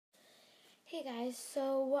Hey guys,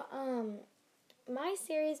 so my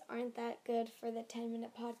series aren't that good for the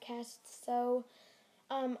 10-minute podcast, so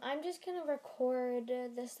I'm just gonna record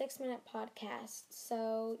the 6-minute podcast.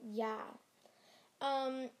 So yeah,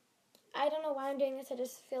 I don't know why I'm doing this. I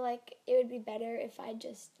just feel like it would be better if I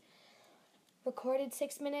just recorded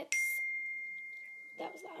 6 minutes.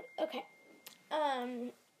 That was loud. Okay.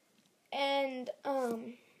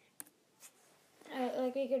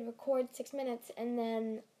 Like we could record 6 minutes and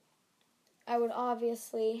then I would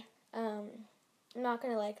obviously, I'm not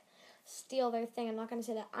going to, steal their thing. I'm not going to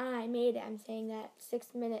say that I made it. I'm saying that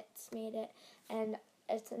 6 minutes made it, and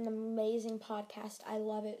it's an amazing podcast. I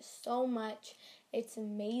love it so much. It's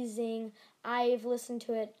amazing. I've listened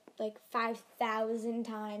to it, 5,000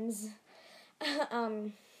 times.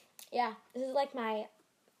 Yeah, this is, my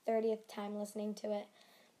 30th time listening to it.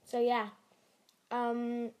 So, yeah.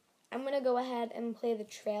 I'm going to go ahead and play the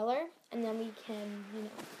trailer, and then we can,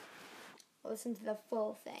 listen to the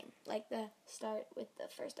full thing, the start with the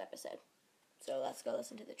first episode. So let's go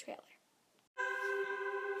listen to the trailer.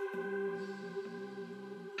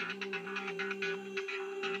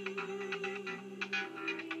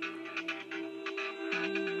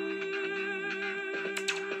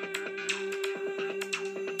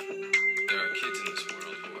 There are kids in this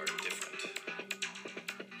world who are different,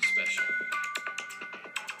 special.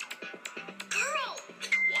 Girl!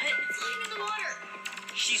 What? It's floating in the water.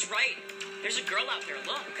 She's right. There's a girl out there,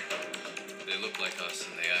 look. They look like us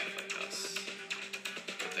and they act like us,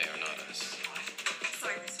 but they are not us.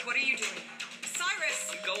 Cyrus, what are you doing?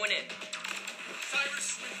 Cyrus! I'm going in.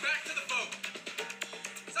 Cyrus, swim back to the boat!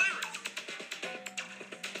 Cyrus!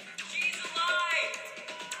 She's alive!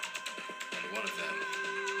 And one of them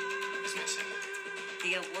is missing.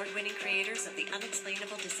 The award-winning creators of The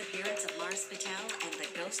Unexplainable Disappearance of Mars Patel and The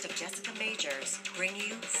Ghost of Jessica Majors bring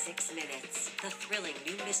you 6 Minutes, the thrilling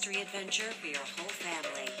new mystery adventure for your whole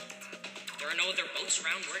family. There are no other boats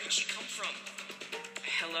around. Where did she come from?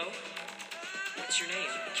 Hello? What's your name?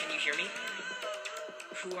 Can you hear me?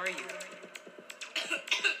 Who are you?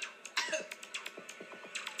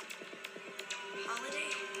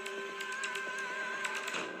 Holiday?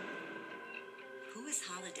 Who is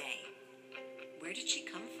Holiday? Where did she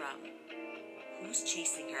come from? Who's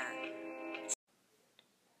chasing her?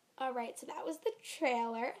 Alright, so that was the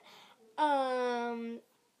trailer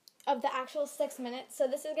of the actual 6 minutes. So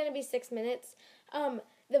this is going to be 6 minutes.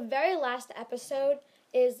 The very last episode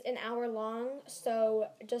is an hour long, so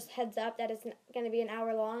just heads up that it's going to be an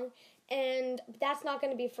hour long. And that's not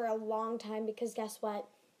going to be for a long time because guess what?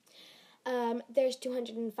 There's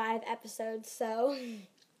 205 episodes, so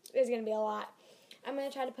there's going to be a lot. I'm going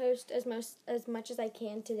to try to post as much as I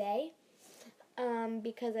can today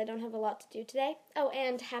because I don't have a lot to do today. Oh,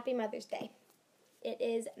 and Happy Mother's Day. It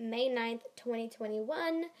is May 9th,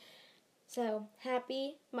 2021, so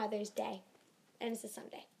Happy Mother's Day, and it's a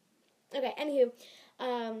Sunday. Okay, anywho,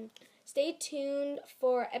 stay tuned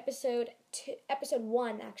for episode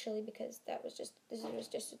 1, actually, because this was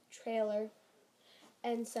just a trailer,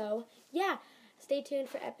 and so, yeah, stay tuned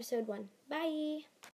for episode 1. Bye!